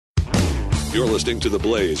You're listening to the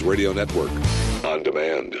Blaze Radio Network on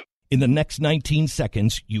demand. In the next 19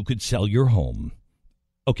 seconds, you could sell your home.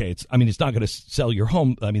 Okay, it's not going to sell your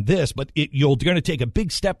home, but you're going to take a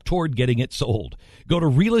big step toward getting it sold. Go to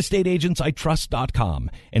realestateagentsitrust.com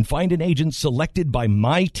and find an agent selected by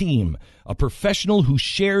my team, a professional who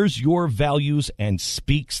shares your values and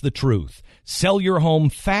speaks the truth. Sell your home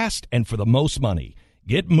fast and for the most money.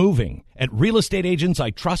 Get moving at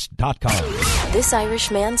realestateagentsitrust.com. This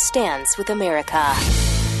Irish man stands with America.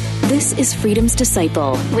 This is Freedom's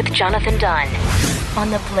Disciple with Jonathan Dunn on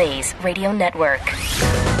the Blaze Radio Network.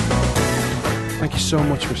 Thank you so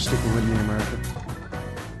much for sticking with me, America.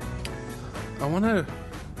 I want to,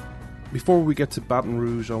 before we get to Baton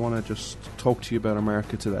Rouge, I want to just talk to you about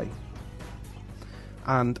America today.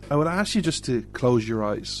 And I would ask you just to close your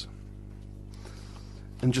eyes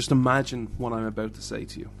and just imagine what I'm about to say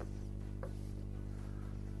to you.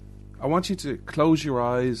 I want you to close your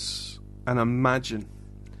eyes and imagine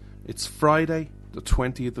it's Friday, the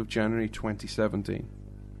 20th of January 2017.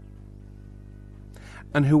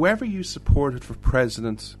 And whoever you supported for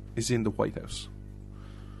president is in the White House.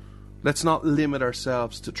 Let's not limit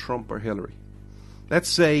ourselves to Trump or Hillary. Let's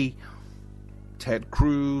say Ted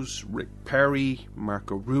Cruz, Rick Perry,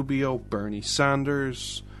 Marco Rubio, Bernie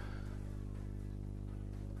Sanders,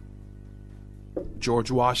 George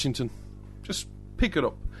Washington. Just pick it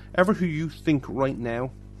up. Ever who you think right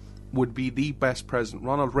now would be the best president.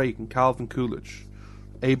 Ronald Reagan, Calvin Coolidge,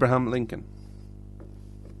 Abraham Lincoln.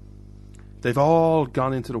 They've all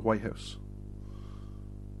gone into the White House.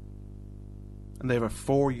 And they have a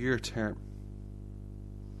 4-year term.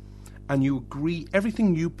 And you agree,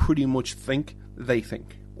 everything you pretty much think, they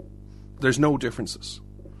think. There's no differences.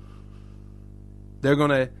 They're going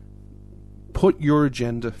to put your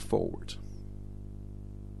agenda forward.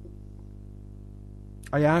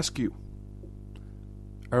 I ask you,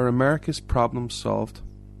 are America's problems solved?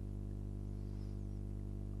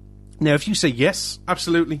 Now, if you say yes,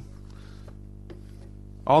 absolutely.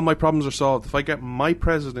 All my problems are solved. If I get my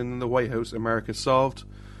president in the White House, America's solved.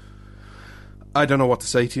 I don't know what to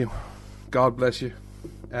say to you. God bless you.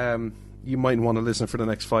 You might want to listen for the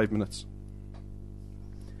next 5 minutes.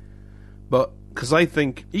 But, because I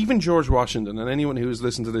think, even George Washington, and anyone who has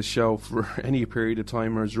listened to this show for any period of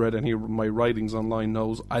time or has read any of my writings online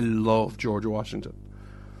knows I love George Washington.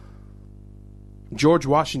 George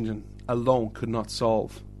Washington alone could not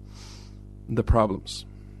solve the problems.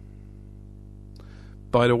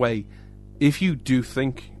 By the way, if you do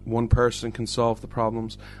think one person can solve the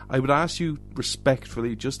problems, I would ask you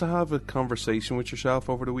respectfully just to have a conversation with yourself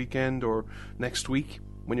over the weekend or next week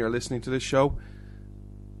when you're listening to this show.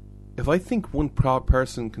 If I think one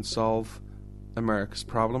person can solve America's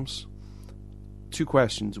problems, 2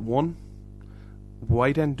 questions. 1,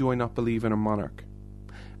 why then do I not believe in a monarch?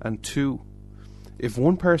 And 2, if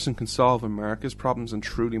one person can solve America's problems and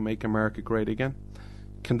truly make America great again,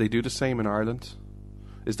 can they do the same in Ireland?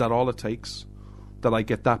 Is that all it takes? That I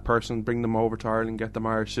get that person, bring them over to Ireland, get them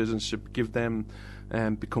Irish citizenship, give them,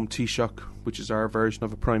 become Taoiseach, which is our version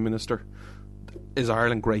of a Prime Minister. Is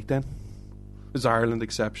Ireland great then? Is Ireland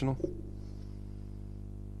exceptional?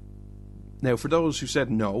 Now, for those who said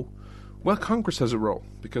no, well, Congress has a role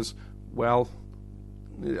because, well,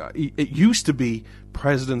 it used to be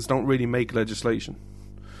presidents don't really make legislation.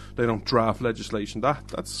 They don't draft legislation.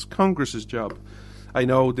 That's Congress's job. I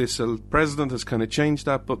know this president has kind of changed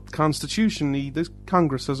that, but constitutionally, this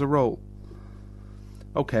Congress has a role.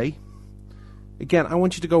 Okay. Again, I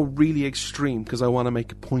want you to go really extreme because I want to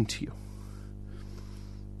make a point to you.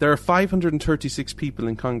 There are 536 people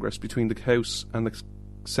in Congress between the House and the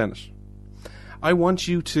Senate. I want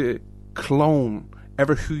you to clone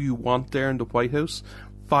ever who you want there in the White House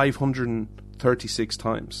 536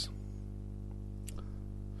 times.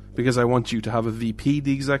 Because I want you to have a VP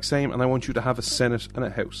the exact same, and I want you to have a Senate and a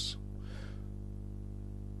House.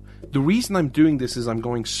 The reason I'm doing this is I'm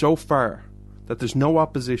going so far that there's no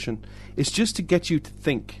opposition. It's just to get you to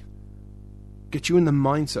think. Get you in the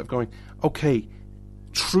mindset of going, okay,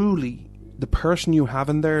 truly, the person you have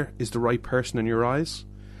in there is the right person in your eyes.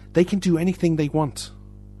 They can do anything they want.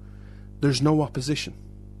 There's no opposition.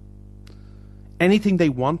 Anything they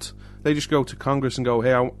want, they just go to Congress and go,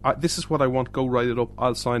 hey, this is what I want, go write it up,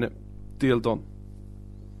 I'll sign it, deal done.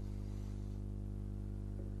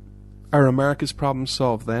 Are America's problems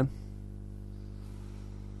solved then?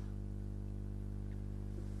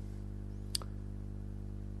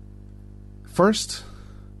 First,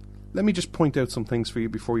 let me just point out some things for you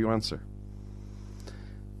before you answer.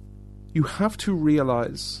 You have to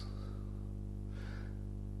realize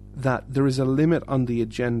that there is a limit on the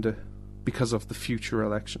agenda because of the future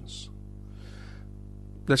elections.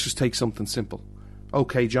 Let's just take something simple.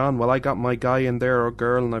 Okay, John, well, I got my guy in there or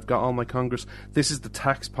girl and I've got all my Congress. This is the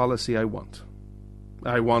tax policy I want.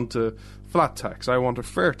 I want a flat tax. I want a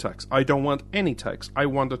fair tax. I don't want any tax. I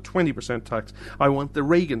want a 20% tax. I want the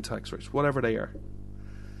Reagan tax rates, whatever they are.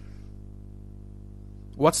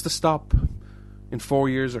 What's to stop in 4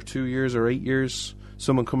 years or 2 years or 8 years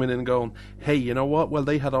someone coming in and going, hey, you know what? Well,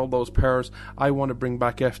 they had all those powers. I want to bring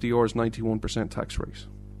back FDR's 91% tax rate.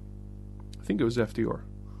 I think it was FDR.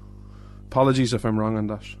 Apologies if I'm wrong on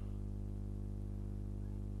that.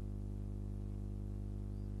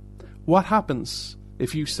 What happens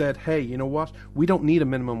if you said, hey, you know what? We don't need a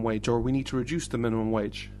minimum wage, or we need to reduce the minimum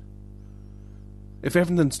wage? If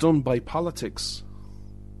everything's done by politics,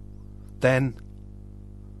 then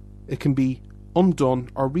it can be undone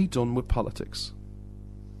or redone with politics.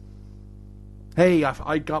 Hey, if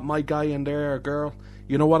I got my guy in there or girl,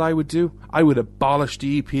 you know what I would do? I would abolish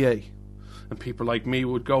the EPA. And people like me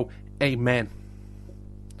would go, amen.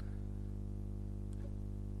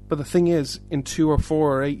 But the thing is, in 2 or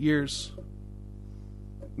 4 or 8 years,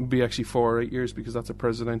 it would be actually 4 or 8 years because that's a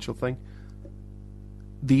presidential thing,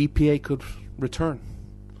 the EPA could return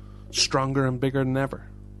stronger and bigger than ever.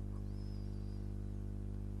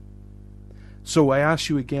 So I ask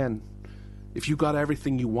you again, if you got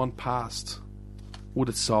everything you want passed, would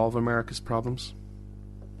it solve America's problems?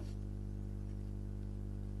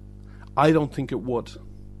 I don't think it would.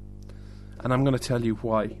 And I'm going to tell you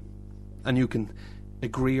why. And you can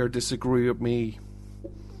agree or disagree with me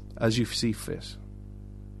as you see fit.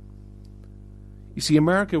 You see,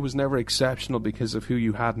 America was never exceptional because of who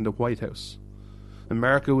you had in the White House.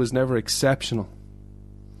 America was never exceptional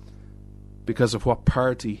because of what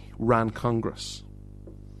party ran Congress.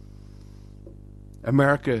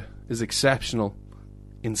 America is exceptional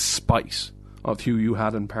in spite of who you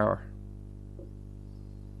had in power.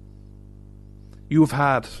 You have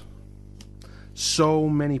had so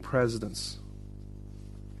many presidents.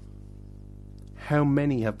 How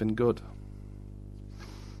many have been good?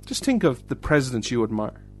 Just think of the presidents you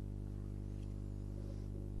admire.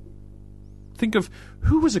 Think of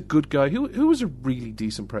who was a good guy, who was a really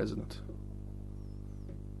decent president.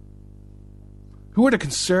 Who are the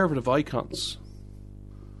conservative icons?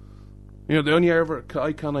 You know, the only ever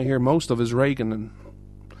icon I hear most of is Reagan, and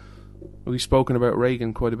we've spoken about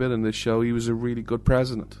Reagan quite a bit in this show. He was a really good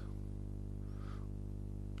president.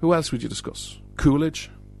 Who else would you discuss? Coolidge?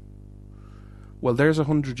 Well, there's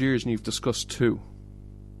 100 years and you've discussed 2.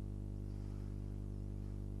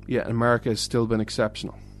 Yet America has still been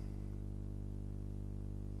exceptional.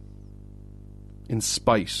 In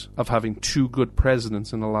spite of having 2 good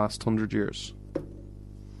presidents in the last 100 years.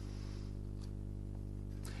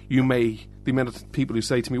 The amount of people who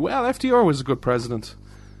say to me, well, FDR was a good president.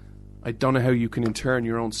 I don't know how you can intern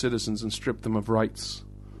your own citizens and strip them of rights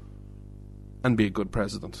and be a good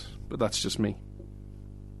president, but that's just me.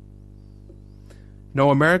 No,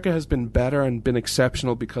 America has been better and been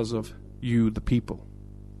exceptional because of you, the people.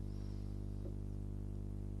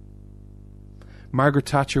 Margaret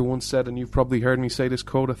Thatcher once said, and you've probably heard me say this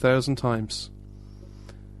quote 1,000 times,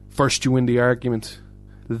 first you win the argument,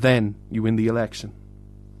 then you win the election.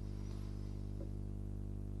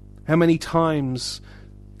 How many times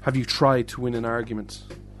have you tried to win an argument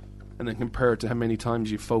and then compare it to how many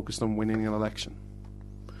times you've focused on winning an election?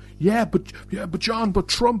 Yeah, but John, but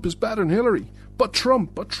Trump is better than Hillary. But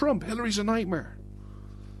Trump, Hillary's a nightmare.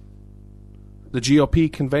 The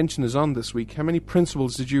GOP convention is on this week. How many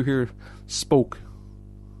principles did you hear spoken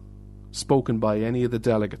by any of the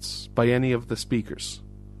delegates, by any of the speakers?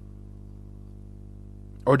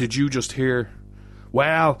 Or did you just hear,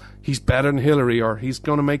 well, he's better than Hillary, or he's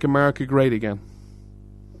going to make America great again?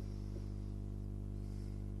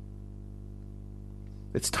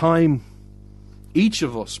 It's time each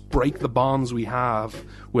of us break the bonds we have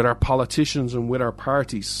with our politicians and with our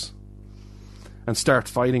parties and start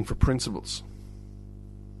fighting for principles.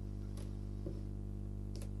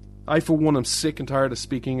 I, for one, am sick and tired of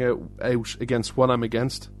speaking out against what I'm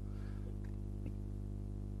against.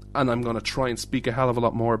 And I'm going to try and speak a hell of a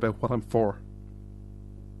lot more about what I'm for.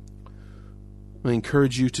 I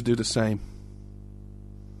encourage you to do the same.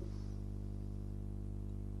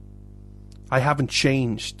 I haven't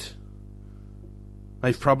changed.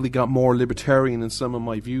 I've probably got more libertarian in some of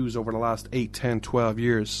my views over the last 8, 10, 12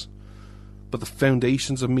 years. But the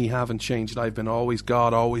foundations of me haven't changed. I've been always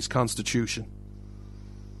God, always Constitution.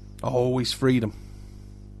 Always freedom.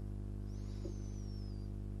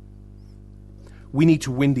 We need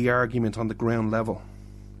to win the argument on the ground level.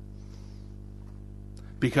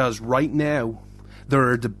 Because right now, there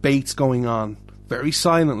are debates going on very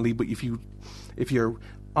silently, but if you're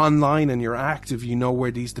online and you're active, you know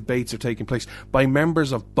where these debates are taking place by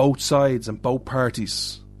members of both sides and both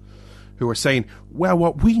parties who are saying, well,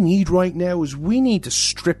 what we need right now is we need to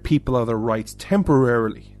strip people of their rights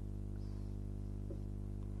temporarily.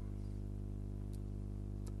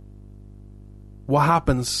 What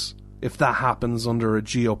happens if that happens under a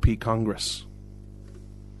GOP Congress?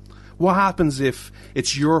 What happens if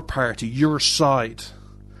it's your party, your side,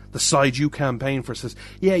 the side you campaign for says,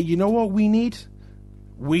 yeah, you know what we need?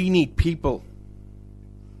 We need people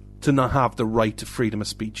to not have the right to freedom of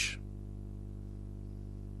speech.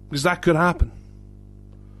 Because that could happen.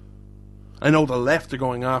 I know the left are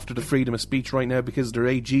going after the freedom of speech right now because there are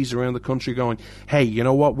AGs around the country going, hey, you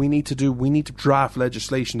know what we need to do? We need to draft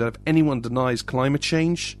legislation that if anyone denies climate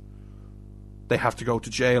change, they have to go to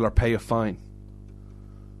jail or pay a fine.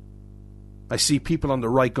 I see people on the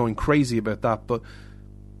right going crazy about that, but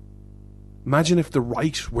imagine if the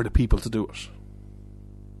right were the people to do it.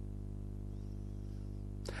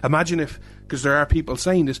 Imagine if, because there are people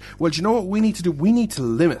saying this, well, do you know what we need to do? We need to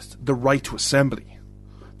limit the right to assembly.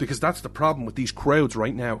 Because that's the problem with these crowds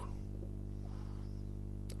right now.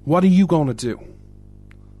 What are you going to do?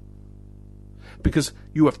 Because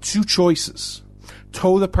you have two choices.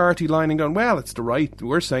 Toe the party line and going, well, it's the right,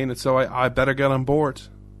 we're saying it, so I better get on board.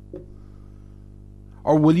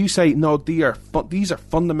 Or will you say, no, these are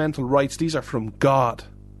fundamental rights, these are from God,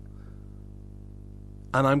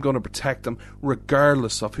 and I'm going to protect them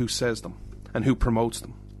regardless of who says them and who promotes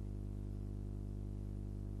them.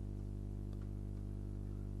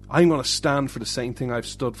 I'm going to stand for the same thing I've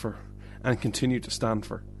stood for and continue to stand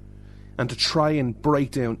for, and to try and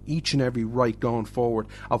break down each and every right going forward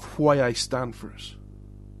of why I stand for it.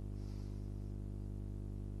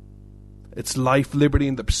 It's life, liberty,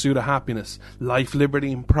 and the pursuit of happiness. Life,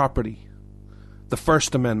 liberty, and property. The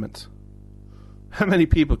First Amendment. How many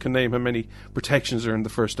people can name how many protections are in the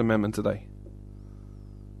First Amendment today?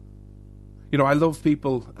 You know, I love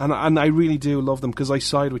people, and I really do love them, because I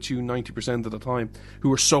side with you 90% of the time,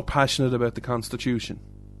 who are so passionate about the Constitution.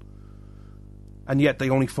 And yet they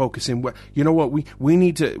only focus in, you know what, we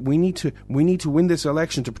need to win this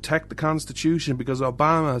election to protect the Constitution because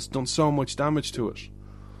Obama has done so much damage to it.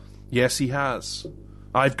 Yes, he has.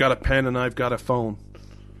 I've got a pen and I've got a phone.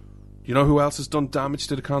 You know who else has done damage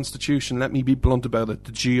to the Constitution? Let me be blunt about it.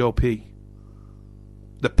 The GOP.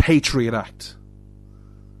 The Patriot Act.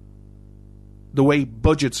 The way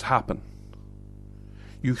budgets happen.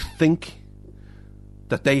 You think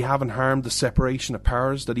that they haven't harmed the separation of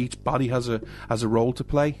powers, that each body has a role to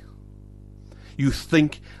play? You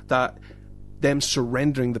think that them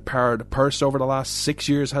surrendering the power of the purse over the last 6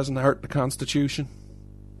 years hasn't hurt the Constitution?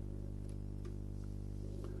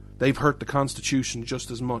 They've hurt the Constitution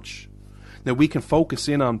just as much. Now, we can focus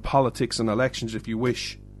in on politics and elections if you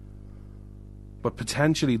wish, but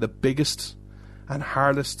potentially the biggest and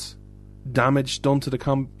hardest damage done to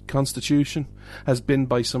the Constitution has been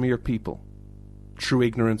by some of your people, through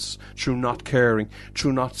ignorance, through not caring,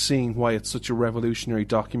 through not seeing why it's such a revolutionary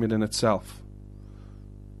document in itself.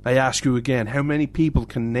 I ask you again, how many people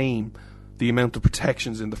can name the amount of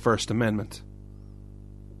protections in the First Amendment?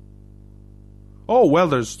 Oh, well,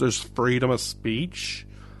 there's freedom of speech,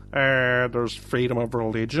 there's freedom of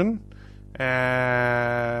religion,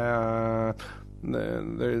 there's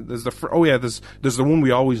the one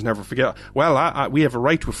we always never forget. Well, we have a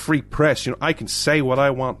right to a free press. You know, I can say what I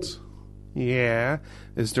want. Yeah.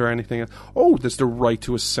 Is there anything else? Oh, there's the right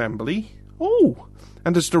to assembly. Oh,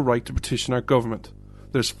 and there's the right to petition our government.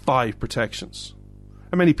 There's 5 protections.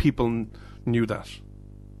 How many people knew that?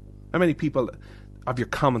 How many people of your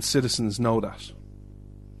common citizens know that?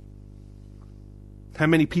 How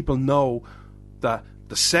many people know that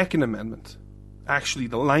the Second Amendment, actually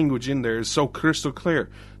the language in there is so crystal clear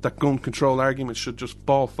that gun control arguments should just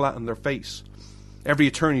fall flat on their face? Every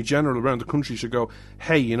Attorney General around the country should go,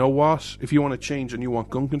 hey, you know what? If you want to change and you want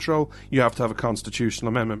gun control, you have to have a constitutional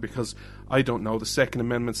amendment, because, I don't know, the Second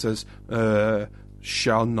Amendment says,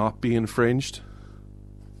 shall not be infringed.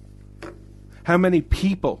 How many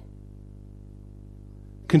people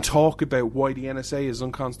can talk about why the NSA is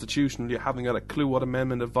unconstitutional, you haven't got a clue what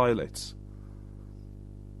amendment it violates?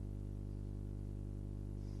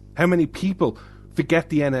 How many people forget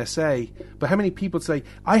the NSA, but how many people say,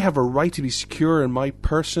 I have a right to be secure in my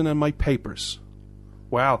person and my papers?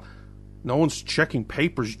 Well, no one's checking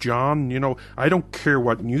papers, John. You know, I don't care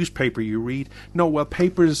what newspaper you read. No, well,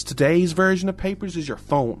 papers, today's version of papers is your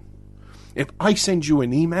phone. If I send you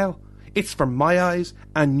an email, it's for my eyes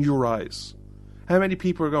and your eyes. How many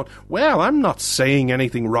people are going, well, I'm not saying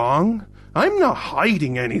anything wrong. I'm not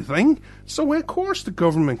hiding anything. So, of course, the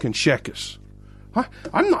government can check it.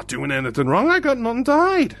 I'm not doing anything wrong. I got nothing to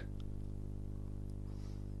hide.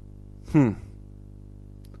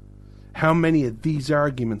 How many of these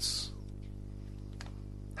arguments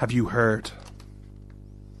have you heard?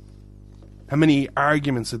 How many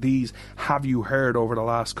arguments of these have you heard over the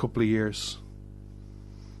last couple of years?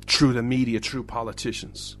 Through the media, through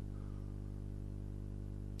politicians.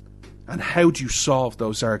 And how do you solve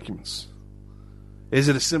those arguments? Is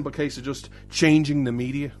it a simple case of just changing the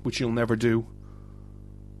media, which you'll never do?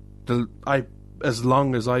 As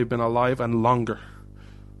long as I've been alive and longer,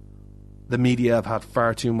 the media have had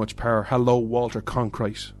far too much power. Hello, Walter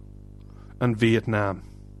Cronkite and Vietnam.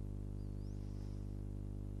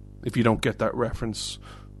 If you don't get that reference,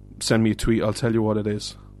 send me a tweet, I'll tell you what it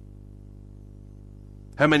is.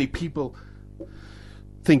 How many people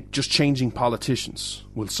think just changing politicians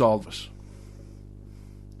will solve it?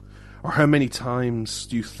 Or how many times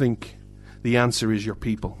do you think the answer is your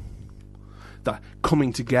people? That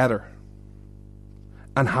coming together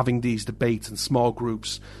and having these debates in small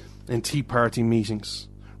groups, in Tea Party meetings,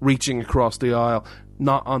 reaching across the aisle,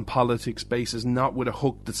 not on politics basis, not with a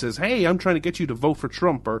hook that says, hey, I'm trying to get you to vote for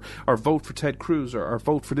Trump or vote for Ted Cruz or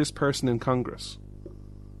vote for this person in Congress.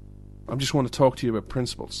 I just want to talk to you about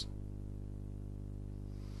principles.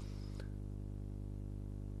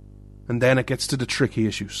 And then it gets to the tricky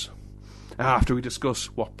issues. After we discuss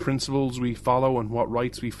what principles we follow and what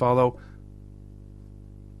rights we follow,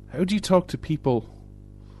 how do you talk to people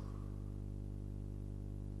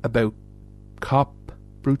about cop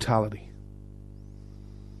brutality?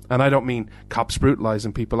 And I don't mean cops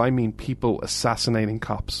brutalizing people, I mean people assassinating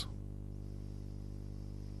cops.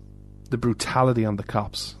 The brutality on the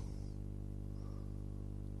cops.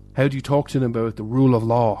 How do you talk to them about the rule of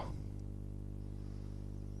law?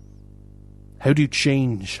 How do you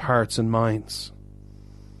change hearts and minds?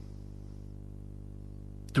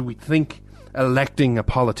 Do we think electing a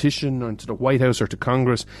politician into the White House or to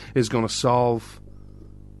Congress is going to solve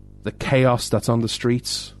the chaos that's on the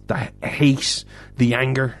streets, the hate, the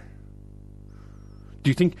anger?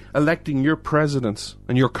 Do you think electing your president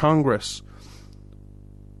and your Congress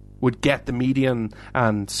would get the media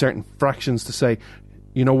and certain fractions to say,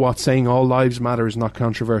 you know what, saying all lives matter is not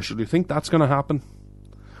controversial? Do you think that's going to happen?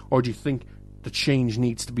 Or do you think the change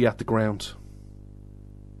needs to be at the ground?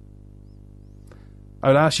 I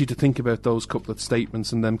would ask you to think about those couple of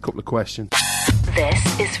statements and then a couple of questions.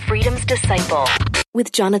 This is Freedom's Disciple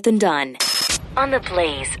with Jonathan Dunn on the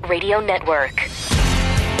Blaze Radio Network.